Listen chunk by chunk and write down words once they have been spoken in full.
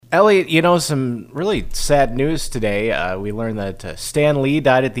Elliot, you know, some really sad news today. We learned that Stan Lee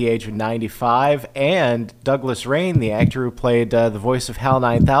died at the age of 95, and Douglas Rain, the actor who played the voice of HAL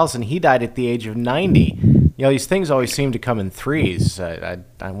 9000, he died at the age of 90. You know, these things always seem to come in threes. I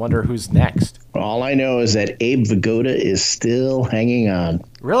wonder who's next. All I know is that Abe Vigoda is still hanging on.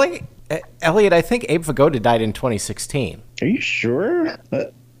 Really? Elliot, I think Abe Vigoda died in 2016. Are you sure?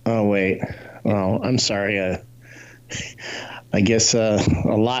 Oh, wait. Well, I'm sorry. I guess a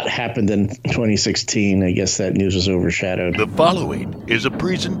lot happened in 2016. I guess that news was overshadowed. The following is a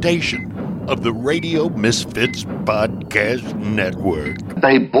presentation of the Radio Misfits Podcast Network.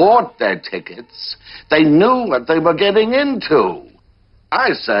 They bought their tickets. They knew what they were getting into.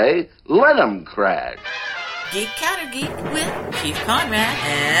 I say, let them crash. Geek Counter Geek with Keith Conrad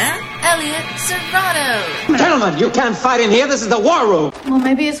and Elliot Serrano. Gentlemen, you can't fight in here. This is the war room. Well,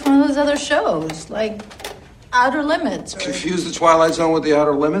 maybe it's one of those other shows, like Outer Limits. Or... Confuse the Twilight Zone with the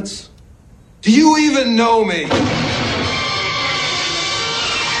Outer Limits? Do you even know me?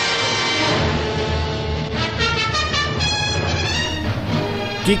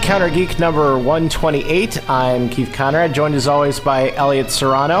 Geek Counter Geek number 128. I'm Keith Conrad, joined as always by Elliot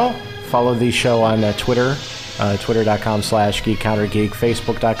Serrano. Follow the show on Twitter, twitter.com/geekcountergeek,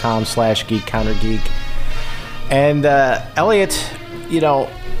 facebook.com/geekcountergeek. And Elliot, you know,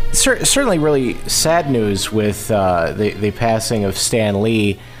 certainly really sad news with the passing of Stan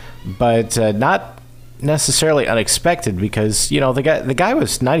Lee, but not necessarily unexpected because, you know, the guy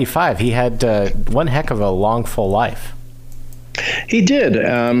was 95. He had one heck of a long, full life. He did.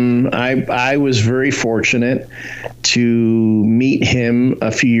 I was very fortunate to meet him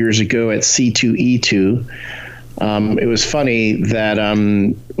a few years ago at C2E2. It was funny that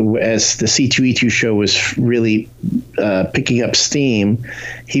as the C2E2 show was really picking up steam,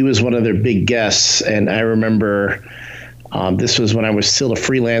 he was one of their big guests. And I remember this was when I was still a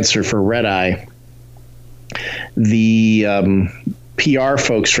freelancer for Red Eye. The PR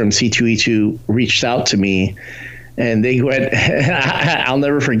folks from C2E2 reached out to me. And they went, I'll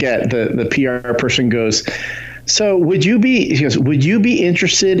never forget, the PR person goes, so would you be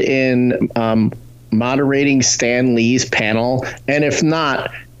interested in moderating Stan Lee's panel? And if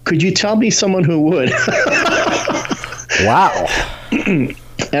not, could you tell me someone who would? Wow.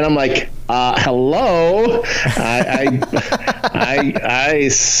 And I'm like, hello.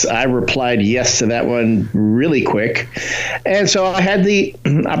 I replied yes to that one really quick. And so I had the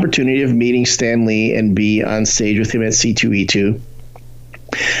opportunity of meeting Stan Lee and be on stage with him at C2E2.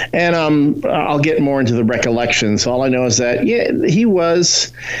 And I'll get more into the recollections. All I know is that, yeah, he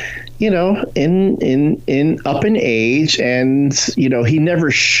was, you know, in up in age, and, you know, he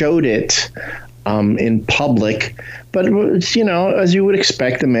never showed it in public, but, you know, as you would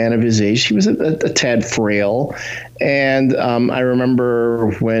expect, a man of his age, he was a tad frail. And I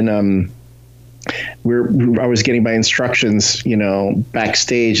remember when I was getting my instructions, you know,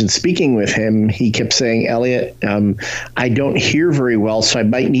 backstage and speaking with him, he kept saying, Elliot, I don't hear very well, so I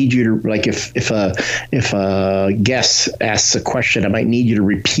might need you to, like, if a guest asks a question, I might need you to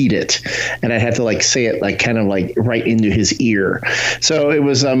repeat it. And I had to, like, say it, like, kind of like right into his ear. So it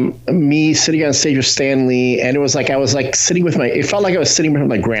was me sitting on stage with Stan Lee, and it was like I was like sitting with it felt like I was sitting with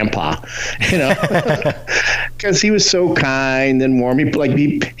my grandpa, you know, because he was so kind and warm. He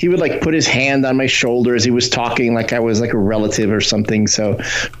would like put his hand on my shoulder as he was talking, like I was like a relative or something. So,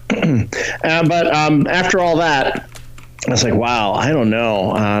 but after all that, I was like, wow, I don't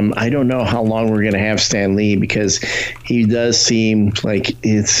know. I don't know how long we're going to have Stan Lee, because he does seem like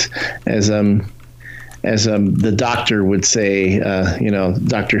it's as the doctor would say, you know,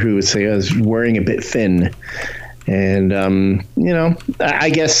 Doctor Who would say, I was wearing a bit thin. And, you know, I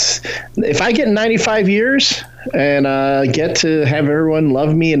guess if I get 95 years and get to have everyone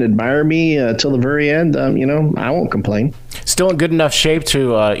love me and admire me till the very end, you know, I won't complain. Still in good enough shape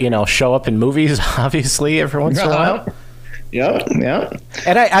to, you know, show up in movies, obviously, every once in a while. Yep.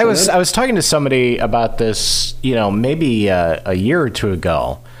 And I was talking to somebody about this, you know, maybe a year or two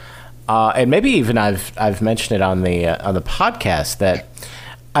ago, and maybe even I've mentioned it on the podcast, that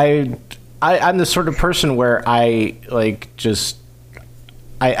I'm the sort of person where I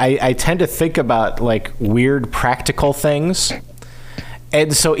tend to think about like weird practical things.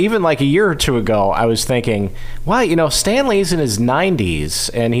 And so even like a year or two ago, I was thinking, well, you know, Stan Lee's in his 90s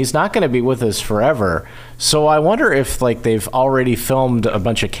and he's not going to be with us forever. So I wonder if like they've already filmed a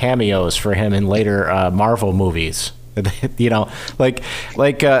bunch of cameos for him in later Marvel movies. You know, like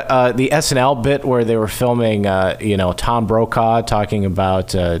the SNL bit where they were filming, you know, Tom Brokaw talking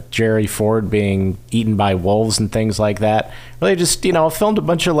about Jerry Ford being eaten by wolves and things like that. Well, they just, you know, filmed a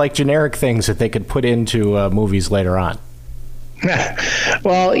bunch of like generic things that they could put into movies later on.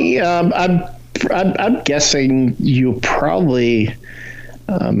 Well, yeah, I'm guessing you'll probably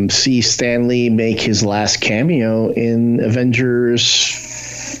see Stan Lee make his last cameo in Avengers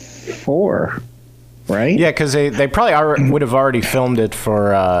 4, right? Yeah, because they probably would have already filmed it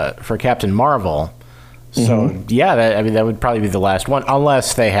for Captain Marvel. So yeah, that would probably be the last one,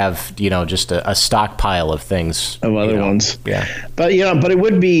 unless they have just a stockpile of things of other ones. Yeah, but it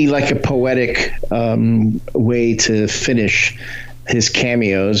would be like a poetic way to finish his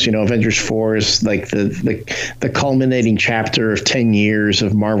cameos. Avengers 4 is like the culminating chapter of 10 years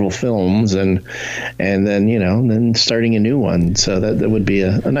of Marvel films, and then then starting a new one. So that would be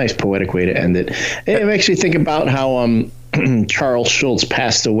a nice poetic way to end it. It makes me think about how Charles Schultz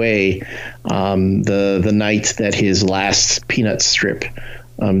passed away the night that his last Peanuts strip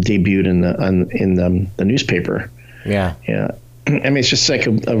debuted in the newspaper. Yeah. I mean, it's just like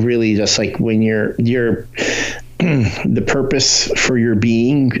a really just like when you're the purpose for your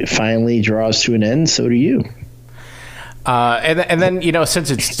being finally draws to an end. So do you. And then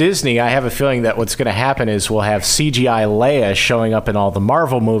since it's Disney, I have a feeling that what's going to happen is we'll have CGI Leia showing up in all the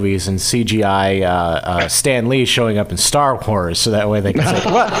Marvel movies and CGI Stan Lee showing up in Star Wars, so that way they can say,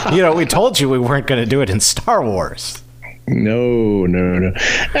 "Well, we told you we weren't going to do it in Star Wars." No.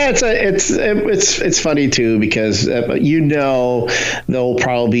 It's funny too, because there'll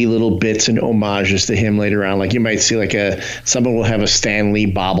probably be little bits and homages to him later on. Like you might see someone will have a Stan Lee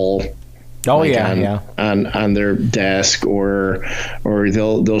bobble. Oh, on their desk, or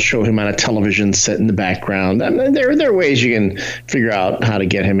they'll show him on a television set in the background. I mean, there are ways you can figure out how to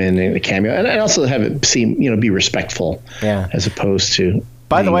get him in a cameo, and also have it seem be respectful, as opposed to.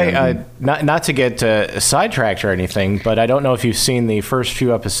 By the way, not to get sidetracked or anything, but I don't know if you've seen the first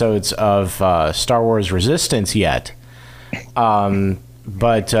few episodes of Star Wars Resistance yet.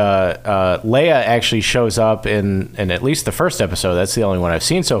 But Leia actually shows up in at least the first episode. That's the only one I've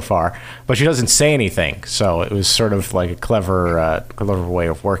seen so far. But she doesn't say anything, so it was sort of like a clever way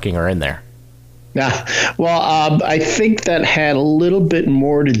of working her in there. Yeah, well, I think that had a little bit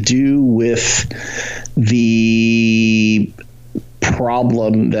more to do with the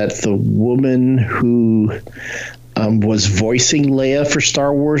problem that the woman who was voicing Leia for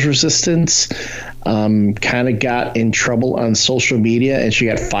Star Wars Resistance kind of got in trouble on social media, and she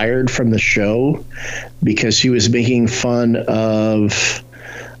got fired from the show because she was making fun of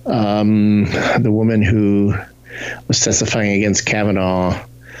the woman who was testifying against Kavanaugh.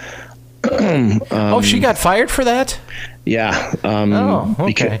 She got fired for that? Yeah.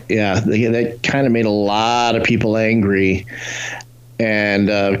 Okay. That kind of made a lot of people angry. And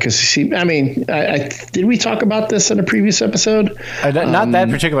because did we talk about this in a previous episode? Not that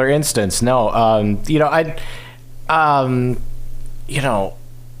particular instance. No.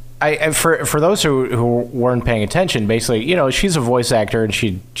 For those who weren't paying attention, basically, she's a voice actor and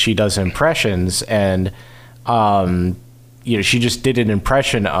she does impressions, and she just did an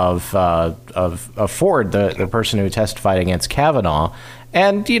impression of Ford, the person who testified against Kavanaugh.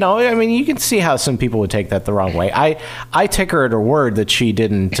 And, you can see how some people would take that the wrong way. I take her at her word that she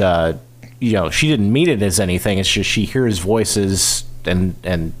didn't, she didn't mean it as anything. It's just she hears voices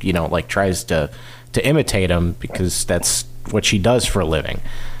and tries to imitate them because that's what she does for a living.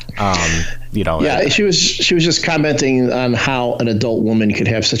 Yeah, she was just commenting on how an adult woman could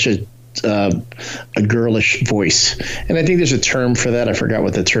have such a girlish voice, and I think there's a term for that. I forgot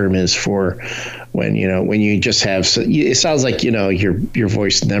what the term is for when you just have. It sounds like your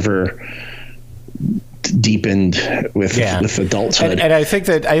voice never deepened with adulthood. And I think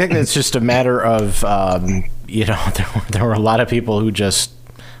that's just a matter of there were a lot of people who just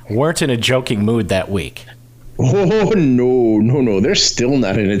weren't in a joking mood that week. Oh, no. They're still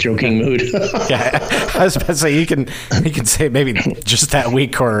not in a joking mood. Yeah, I was about to say, you can say maybe just that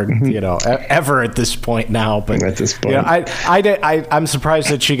week or, ever at this point now. But at this point. I'm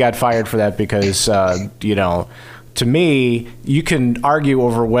surprised that she got fired for that because, to me, you can argue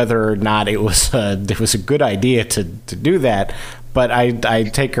over whether or not it was a good idea to do that. But I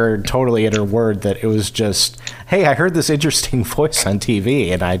take her totally at her word that it was just, hey, I heard this interesting voice on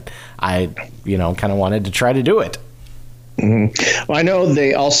TV, and I kind of wanted to try to do it. Mm-hmm. Well, I know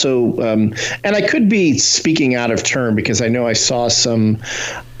they also, and I could be speaking out of turn because I know I saw some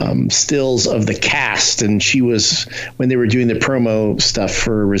stills of the cast, and she was, when they were doing the promo stuff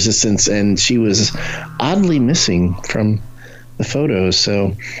for Resistance, and she was oddly missing from the photos.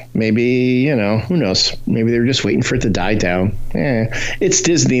 So maybe, who knows? Maybe they were just waiting for it to die down. It's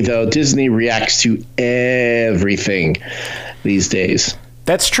Disney, though. Disney reacts to everything these days.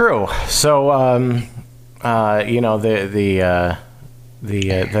 That's true. So, the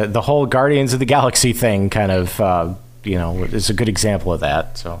whole Guardians of the Galaxy thing kind of is a good example of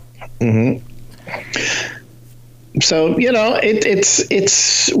that. So. Mm-hmm. So, we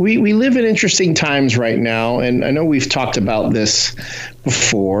live in interesting times right now, and I know we've talked about this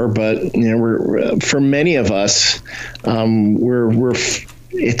before, but for many of us, we're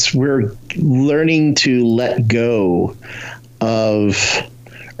learning to let go of,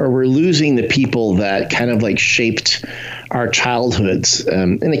 or we're losing the people that kind of like shaped our childhoods.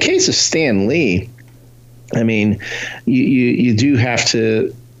 In the case of Stan Lee, I mean, you do have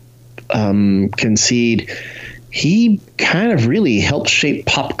to concede. He kind of really helped shape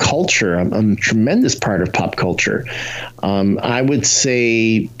pop culture, a tremendous part of pop culture. I would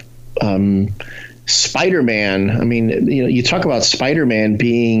say Spider-Man. I mean, you talk about Spider-Man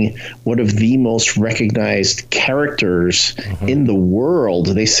being one of the most recognized characters in the world.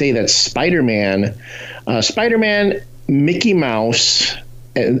 They say that Spider-Man, Mickey Mouse,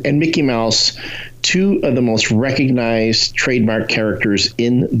 and Mickey Mouse, two of the most recognized trademark characters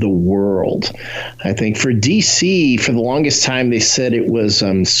in the world. I think for DC, for the longest time, they said it was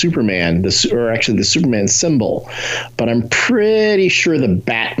Superman, the Superman symbol. But I'm pretty sure the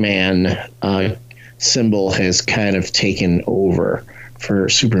Batman symbol has kind of taken over for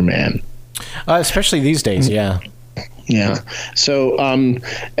Superman. Especially these days, yeah. Yeah. So,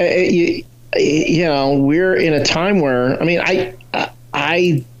 we're in a time where, I mean,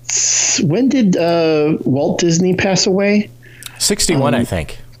 when did Walt Disney pass away? 61, I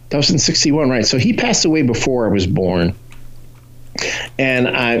think. That was in 61, right? So he passed away before I was born. And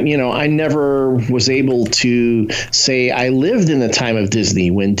I never was able to say I lived in the time of Disney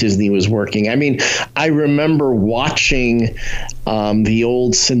when Disney was working. I mean, I remember watching the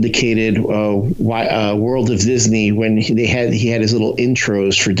old syndicated World of Disney when he had his little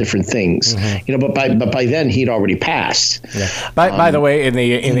intros for different things. But by then he'd already passed. Yeah. By the way, in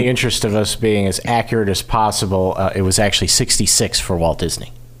the interest of us being as accurate as possible, it was actually 66 for Walt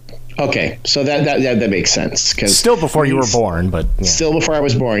Disney. Okay, so that makes sense. Still before you were born, but yeah. Still before I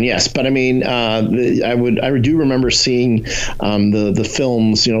was born, yes. But I mean, I do remember seeing the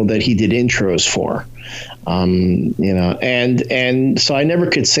films, that he did intros for, and so I never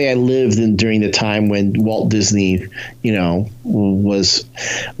could say I lived during the time when Walt Disney, was,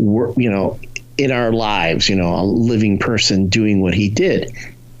 in our lives, a living person doing what he did.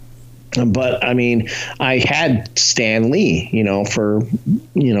 But I mean, I had Stan Lee, for,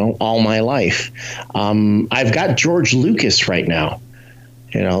 all my life. I've got George Lucas right now.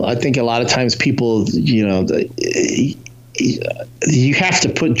 I think a lot of times people, you have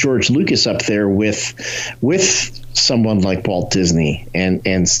to put George Lucas up there with someone like Walt Disney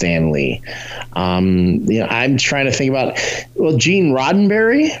and Stan Lee. I'm trying to think about, Gene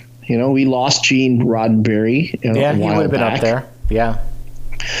Roddenberry. We lost Gene Roddenberry. Yeah, he would have been up there. Yeah.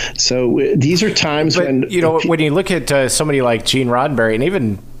 So these are times when when you look at somebody like Gene Roddenberry, and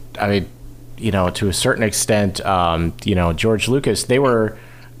even to a certain extent, George Lucas, they were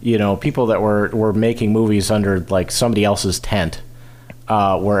people that were making movies under like somebody else's tent,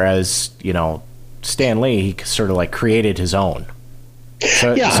 whereas Stan Lee, he sort of like created his own.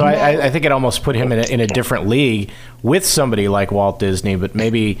 So I think it almost put him in a different league with somebody like Walt Disney, but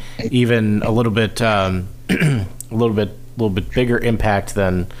maybe even a little bit bigger impact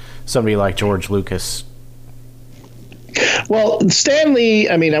than somebody like George Lucas. Well, Stan Lee,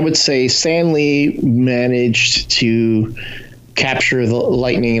 I would say Stan Lee managed to capture the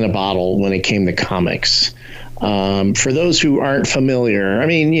lightning in a bottle when it came to comics. For those who aren't familiar,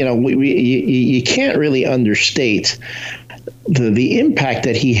 you can't really understate the impact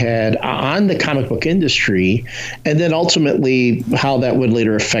that he had on the comic book industry, and then ultimately how that would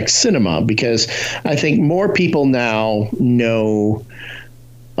later affect cinema, because I think more people now know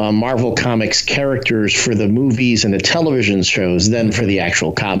Marvel Comics characters for the movies and the television shows than for the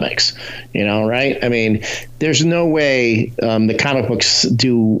actual comics, right? I mean, there's no way the comic books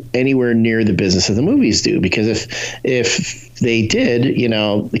do anywhere near the business that the movies do, because if they did,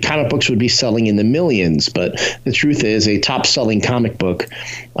 the comic books would be selling in the millions. But the truth is, a top-selling comic book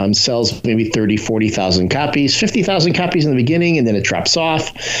sells maybe 30, 40,000 copies, 50,000 copies in the beginning, and then it drops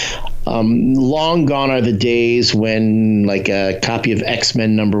off. Long gone are the days when like a copy of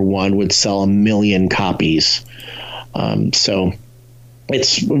X-Men #1 would sell 1 million copies. So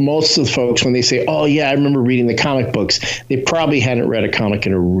it's most of the folks, when they say, oh yeah, I remember reading the comic books, they probably hadn't read a comic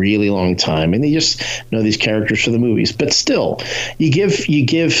in a really long time, and they just know these characters for the movies. But still, you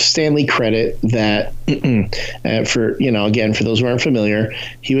give Stan Lee credit that for again, for those who aren't familiar,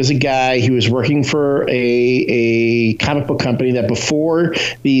 he was a guy, he was working for a comic book company that before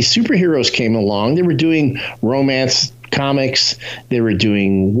the superheroes came along, they were doing romance comics. They were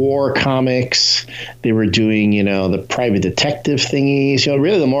doing war comics. They were doing, the private detective thingies.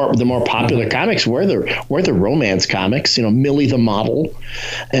 Really the more popular comics were the romance comics. Millie the Model,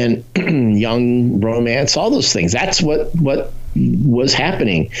 and Young Romance. All those things. That's what was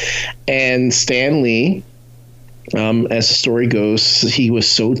happening. And Stan Lee, as the story goes, he was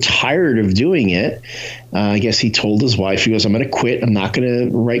so tired of doing it. I guess he told his wife, he goes, "I'm going to quit. I'm not going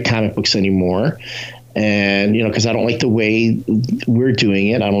to write comic books anymore." And, because I don't like the way we're doing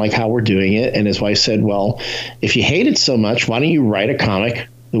it. I don't like how we're doing it. And his wife said, "Well, if you hate it so much, why don't you write a comic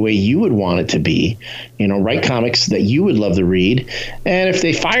the way you would want it to be? Write comics that you would love to read. And if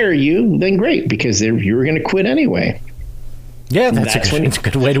they fire you, then great, because you were going to quit anyway." Yeah, that's a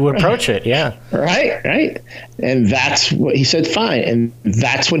good way to approach it. Yeah. Right. And that's what he said, fine. And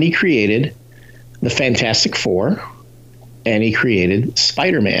that's when he created the Fantastic Four, and he created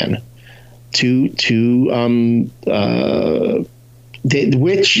Spider-Man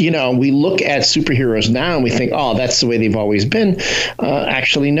which, we look at superheroes now and we think, oh, that's the way they've always been.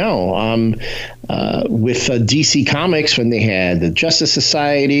 Actually, no. With DC Comics, when they had the Justice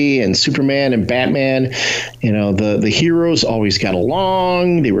Society and Superman and Batman, the heroes always got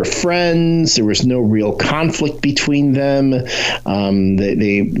along. They were friends. There was no real conflict between them. The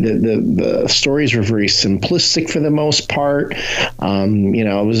stories were very simplistic for the most part.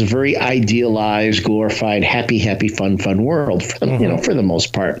 It was a very idealized, glorified, happy, fun world for the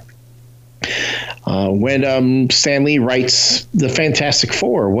most part. When Stan Lee writes the Fantastic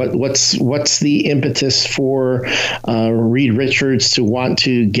Four, what's the impetus for Reed Richards to want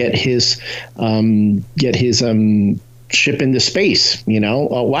to get his ship into space?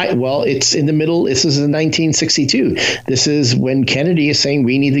 Why? Well, it's in the middle. This is in 1962. This is when Kennedy is saying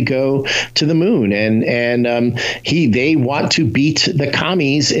we need to go to the moon, and they want to beat the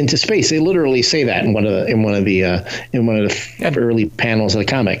commies into space. They literally say that in one of the early panels of the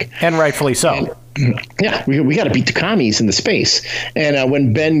comic, and rightfully so. Yeah, we got to beat the commies into space. And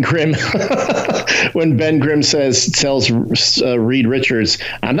when Ben Grimm tells Reed Richards,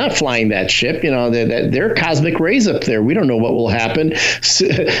 "I'm not flying that ship. There are cosmic rays up there. We don't know what will happen."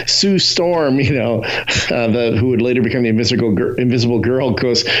 Sue Storm, who would later become the Invisible Girl,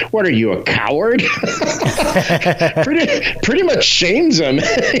 goes, "What are you, a coward?" pretty much shames him,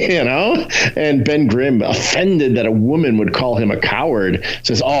 And Ben Grimm, offended that a woman would call him a coward,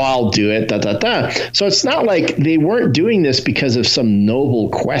 says, "Oh, I'll do it." So it's not like they weren't doing this because of some noble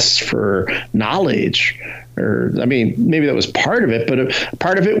quest for knowledge. Maybe that was part of it, but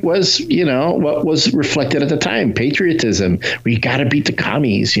part of it was, what was reflected at the time: patriotism. We got to beat the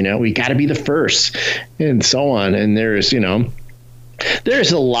commies. We got to be the first, and so on. And there's a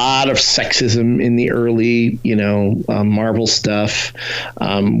lot of sexism in the early, Marvel stuff.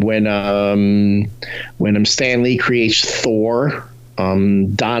 When Stan Lee creates Thor,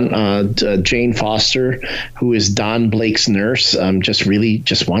 Jane Foster, who is Don Blake's nurse,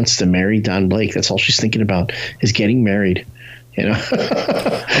 just wants to marry Don Blake. That's all she's thinking about, is getting married.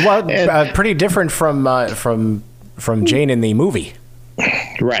 Well, pretty different from Jane in the movie.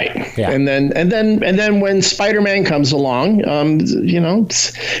 Right. Yeah. And then when Spider-Man comes along,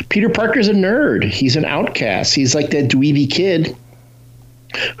 Peter Parker's a nerd. He's an outcast. He's like that dweeby kid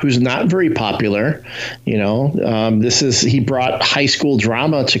who's not very popular. He brought high school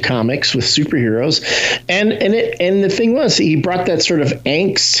drama to comics with superheroes, and the thing was, he brought that sort of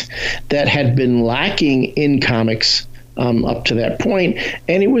angst that had been lacking in comics up to that point,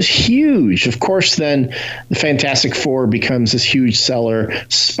 and it was huge. Of course, then the Fantastic Four becomes this huge seller.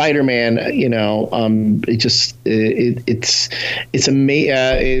 Spider-Man,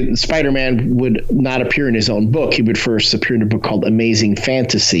 Spider-Man would not appear in his own book. He would first appear in a book called Amazing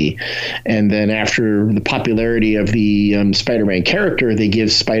Fantasy, and then after the popularity of the Spider-Man character, they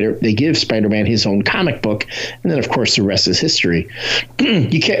give Spider-Man his own comic book, and then of course the rest is history.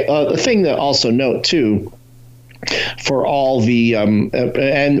 You can't. The thing to also note too, for all the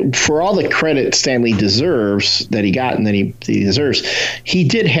and for all the credit Stan Lee deserves that he got and that he deserves, he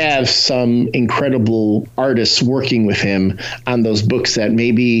did have some incredible artists working with him on those books that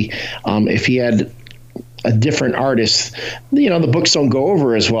maybe if he had a different artist, the books don't go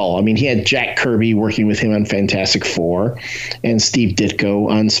over as well. I mean, he had Jack Kirby working with him on Fantastic Four and Steve Ditko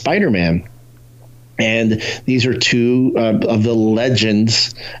on Spider-Man. And these are two of the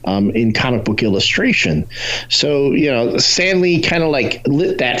legends in comic book illustration. So, Stan Lee kind of like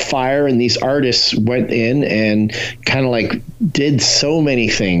lit that fire, and these artists went in and kind of like did so many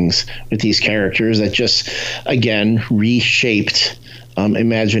things with these characters that just, again, reshaped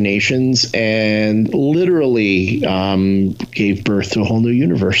imaginations and literally gave birth to a whole new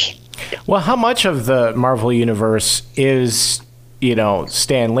universe. Well, how much of the Marvel Universe is,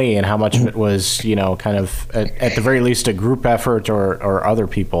 Stan Lee, and how much of it was, kind of, at the very least, a group effort or other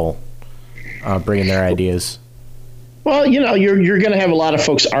people bringing their ideas? Well, you're going to have a lot of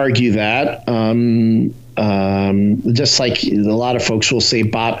folks argue that. Just like a lot of folks will say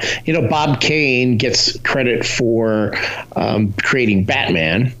Bob Kane gets credit for creating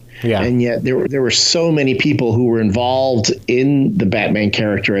Batman. Yeah. And yet there were so many people who were involved in the Batman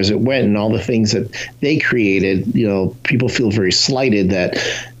character as it went, and all the things that they created. People feel very slighted that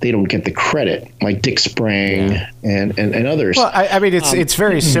they don't get the credit, like Dick Sprang and others. Well, I mean, it's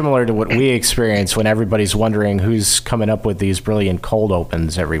very similar to what we experience when everybody's wondering who's coming up with these brilliant cold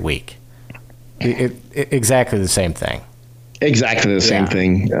opens every week. Exactly the same thing. Exactly the same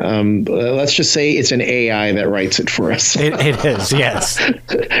thing. Let's just say it's an AI that writes it for us. It is, yes.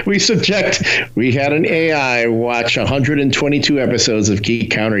 We had an AI watch 122 episodes of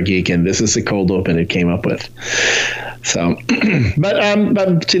Geek Counter Geek, and this is the cold open it came up with. So,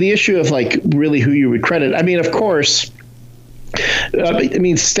 but to the issue of really who you would credit, I mean, of course,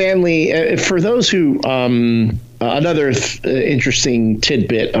 Stan Lee, for those who, another interesting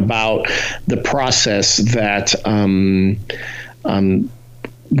tidbit about the process that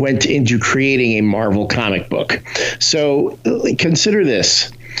went into creating a Marvel comic book. So consider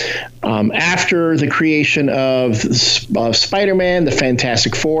this. After the creation of Spider-Man, the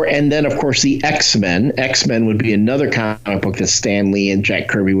Fantastic Four, and then, of course, the X-Men. X-Men would be another comic book that Stan Lee and Jack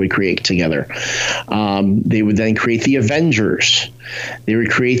Kirby would create together. They would then create the Avengers. They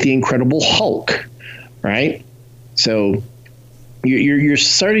would create the Incredible Hulk, right? So you're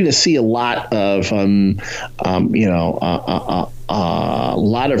starting to see a lot of a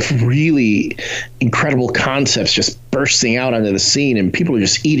lot of really incredible concepts just bursting out onto the scene, and people are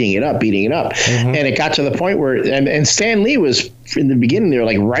just eating it up. Mm-hmm. And it got to the point where, and Stan Lee was, in the beginning, they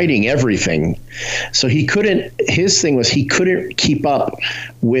were writing everything. So his thing was he couldn't keep up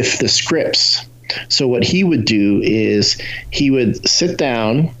with the scripts. So what he would do is he would sit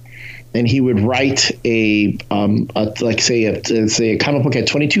down and he would write a comic book at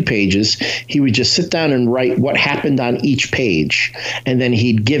 22 pages. He would just sit down and write what happened on each page, and then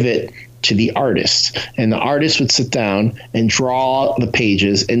he'd give it to the artist, and the artist would sit down and draw the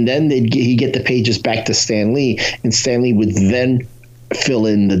pages, and then he'd get the pages back to Stan Lee, and Stan Lee would then fill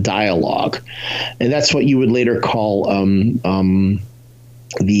in the dialogue, and that's what you would later call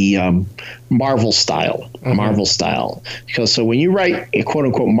the Marvel style. Mm-hmm. Marvel style. Because so when you write a quote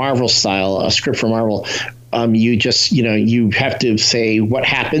unquote Marvel style, a script for Marvel, you just you have to say what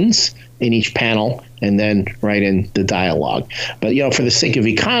happens in each panel and then write in the dialogue. But for the sake of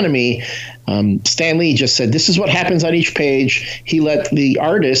economy, Stan Lee just said this is what happens on each page. He let the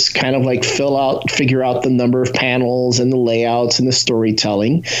artist kind of figure out the number of panels and the layouts and the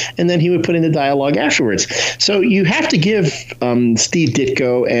storytelling, and then he would put in the dialogue afterwards. So you have to give Steve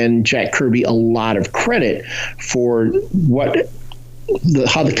Ditko and Jack Kirby a lot of credit for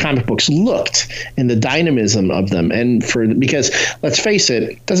how the comic books looked and the dynamism of them, because let's face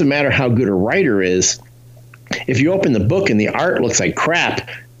it doesn't matter how good a writer is, if you open the book and the art looks like crap,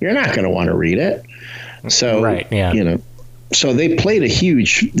 you're not going to want to read it. So right, yeah. So they played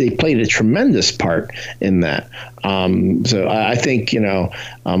a tremendous part in that. So I think,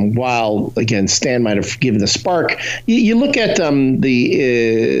 while again, Stan might have given the spark, you look at the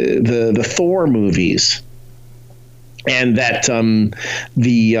Thor movies, and that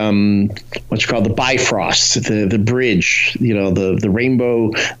the Bifrost, the bridge, the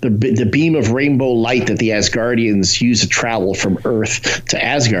rainbow, the beam of rainbow light that the Asgardians use to travel from Earth to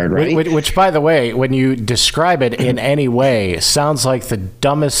Asgard, right? Which, by the way, when you describe it in any way, sounds like the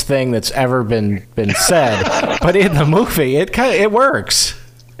dumbest thing that's ever been said. But in the movie, it works.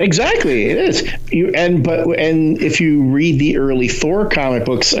 Exactly, it is. And if you read the early Thor comic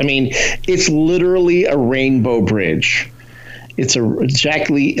books, I mean, it's literally a rainbow bridge. It's Jack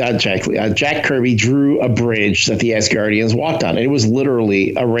Kirby drew a bridge that the Asgardians walked on. It was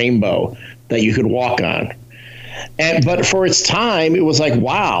literally a rainbow that you could walk on. But for its time, it was like,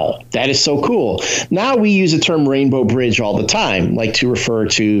 wow, that is so cool. Now we use the term rainbow bridge all the time, to refer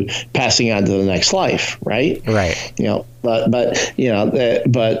to passing on to the next life, right? Right. But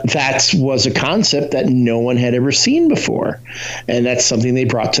that was a concept that no one had ever seen before, and that's something they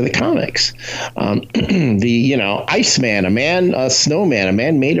brought to the comics. Iceman, a snowman, a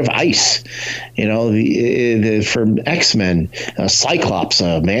man made of ice. From X-Men, Cyclops,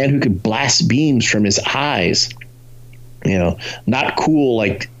 a man who could blast beams from his eyes. Not cool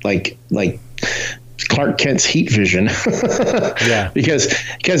like Clark Kent's heat vision. Yeah.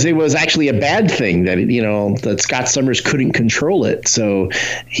 Because it was actually a bad thing that Scott Summers couldn't control it. So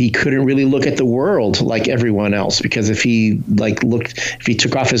he couldn't really look at the world like everyone else, because if he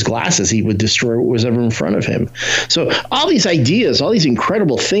took off his glasses, he would destroy what was ever in front of him. So all these ideas, all these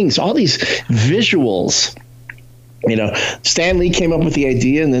incredible things, all these visuals, Stan Lee came up with the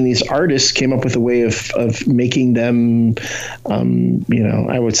idea, and then these artists came up with a way of making them,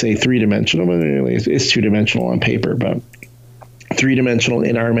 I would say three-dimensional, but anyway, it's two-dimensional on paper, but three-dimensional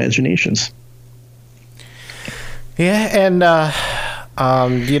in our imaginations. Yeah, and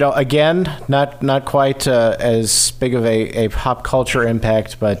again, not quite as big of a pop culture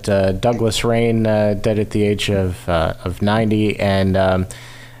impact, but Douglas Rain died at the age of 90, and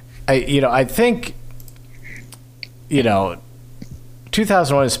I think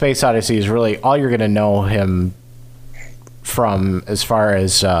 2001: A Space Odyssey is really all you're going to know him from as far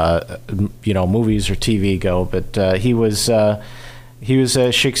as movies or TV go. But he was a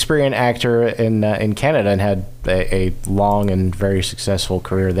Shakespearean actor in Canada and had a long and very successful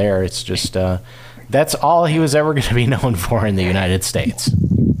career there. It's just that's all he was ever going to be known for in the United States.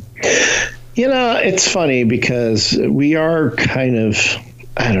 It's funny because we are kind of,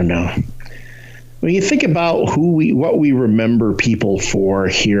 I don't know. When you think about what we remember people for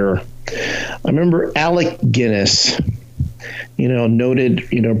here, I remember Alec Guinness, noted,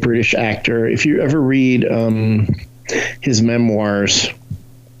 British actor. If you ever read his memoirs,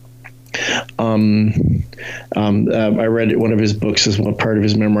 I read one of his books as one part of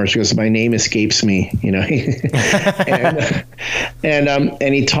his memoirs. He goes, "My name escapes me," and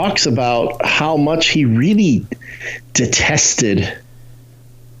he talks about how much he really detested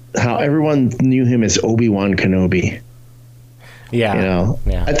how everyone knew him as Obi-Wan Kenobi. Yeah.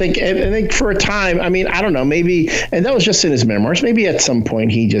 Yeah. I think for a time, I don't know, maybe, and that was just in his memoirs, maybe at some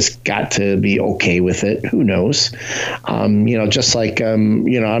point he just got to be okay with it. Who knows? Just like, I don't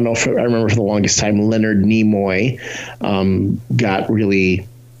know if I remember for the longest time, Leonard Nimoy got really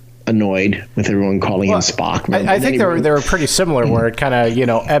annoyed with everyone calling him Spock. I think they were pretty similar, where it kind of,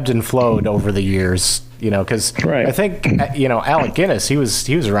 ebbed and flowed over the years, because right. I think, Alec Guinness, he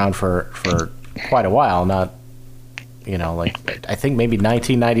was around for quite a while, not, I think maybe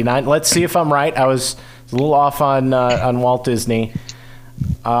 1999. Let's see if I'm right. I was a little off on Walt Disney.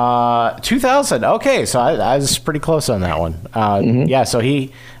 2000. Okay, so I was pretty close on that one. Yeah, so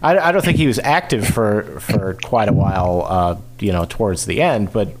I don't think he was active for quite a while, towards the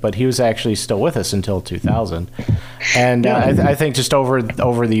end, but he was actually still with us until 2000. And I think just over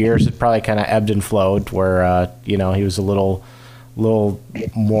the years, it probably kind of ebbed and flowed, where he was a little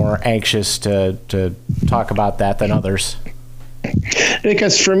more anxious to talk about that than others.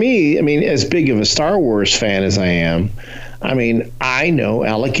 Because for me, as big of a Star Wars fan as I am, I know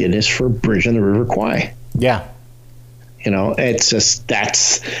Alec Guinness for Bridge on the River Kwai. Yeah. It's just,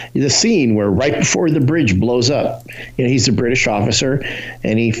 that's the scene where right before the bridge blows up, he's a British officer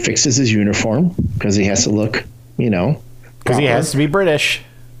and he fixes his uniform because he has to look, because he has to be British.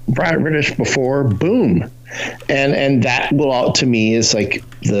 British before, boom. And that will, to me, is like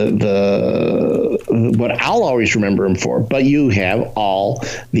the what I'll always remember him for. But you have all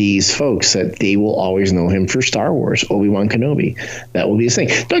these folks that they will always know him for Star Wars, Obi-Wan Kenobi. That will be his thing.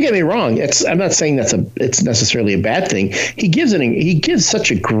 Don't get me wrong. I'm not saying it's necessarily a bad thing. He gives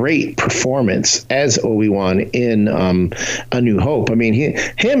such a great performance as Obi-Wan in A New Hope. Both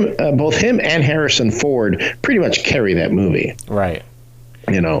him and Harrison Ford pretty much carry that movie. Right.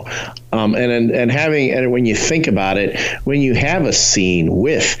 And when you think about it, when you have a scene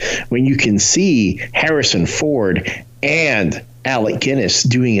when you can see Harrison Ford and Alec Guinness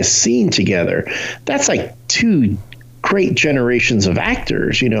doing a scene together, that's like two great generations of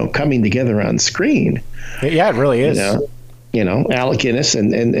actors, coming together on screen. Yeah, it really is. Alec Guinness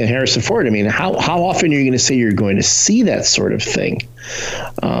and Harrison Ford. How often are you going to say you're going to see that sort of thing?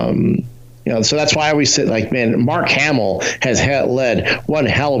 So that's why I always say, Mark Hamill has led one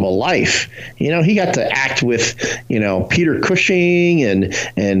hell of a life. He got to act with, Peter Cushing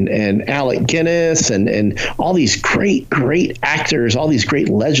and Alec Guinness and all these great actors, all these great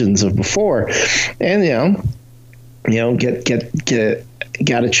legends of before, and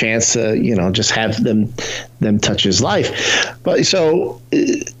got a chance to just have them touch his life. But so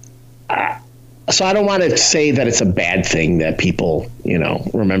I don't want to say that it's a bad thing that people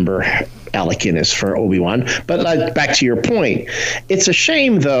remember Alec Guinness for Obi-Wan, but back to your point, it's a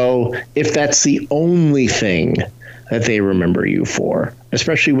shame though if that's the only thing that they remember you for,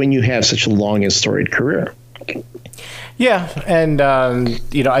 especially when you have such a long and storied career. Yeah, and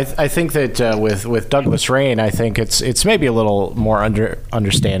I think that with Douglas Rain, I think it's maybe a little more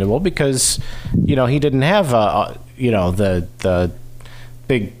understandable because he didn't have the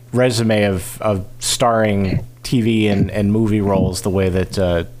big resume of starring TV and movie roles the way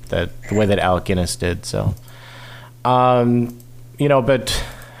that Alec Guinness did. So, but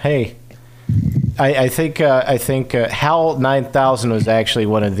hey. I think HAL 9000 was actually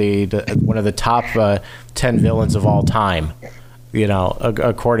one of the top 10 villains of all time,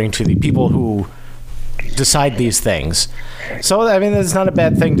 according to the people who decide these things. So I mean, that's not a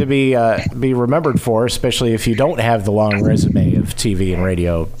bad thing to be remembered for, especially if you don't have the long resume of TV and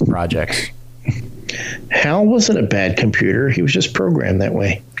radio projects. HAL wasn't a bad computer; he was just programmed that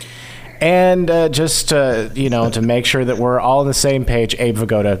way. And to make sure that we're all on the same page, Abe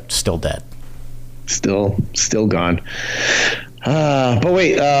Vigoda still dead. Still gone. But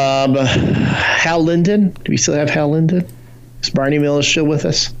wait, Hal Linden? Do we still have Hal Linden? Is Barney Miller still with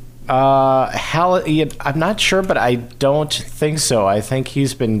us? I'm not sure, but I don't think so. I think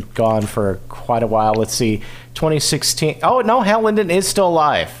he's been gone for quite a while. Let's see, 2016. Oh no, Hal Linden is still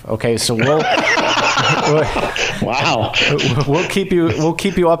alive. Okay, so wow, we'll keep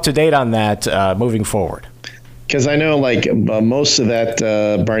you up to date on that moving forward. Because I know, most of that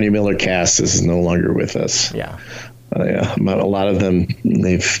Barney Miller cast is no longer with us. Yeah, a lot of them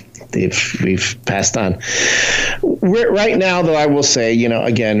we've passed on. Right now, though, I will say,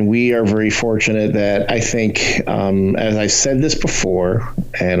 again, we are very fortunate that I think, as I said this before,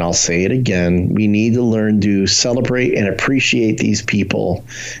 and I'll say it again, we need to learn to celebrate and appreciate these people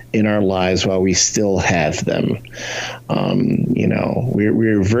in our lives while we still have them.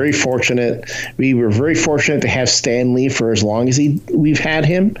 We're very fortunate. We were very fortunate to have Stan Lee for as long as we've had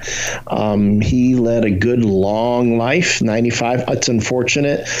him. He led a good, long life, 95. It's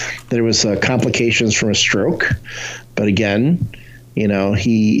unfortunate there was complications from a stroke, but again,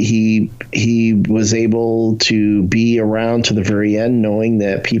 he was able to be around to the very end, knowing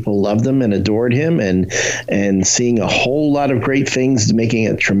that people loved him and adored him, and seeing a whole lot of great things, making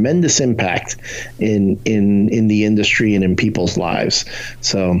a tremendous impact in the industry and in people's lives.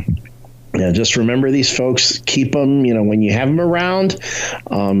 So, just remember these folks. Keep them. When you have them around,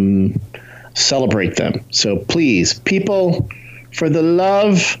 celebrate them. So please, people, for the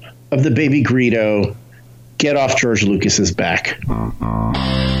love of the baby Greedo, get off George Lucas's back.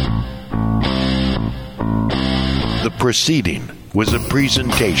 The proceeding was a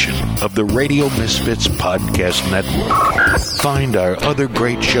presentation of the Radio Misfits Podcast Network. Find our other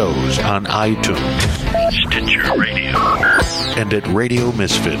great shows on iTunes, Stitcher Radio, and at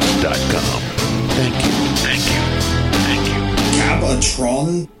RadioMisfits.com. Thank you.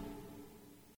 Gabatron?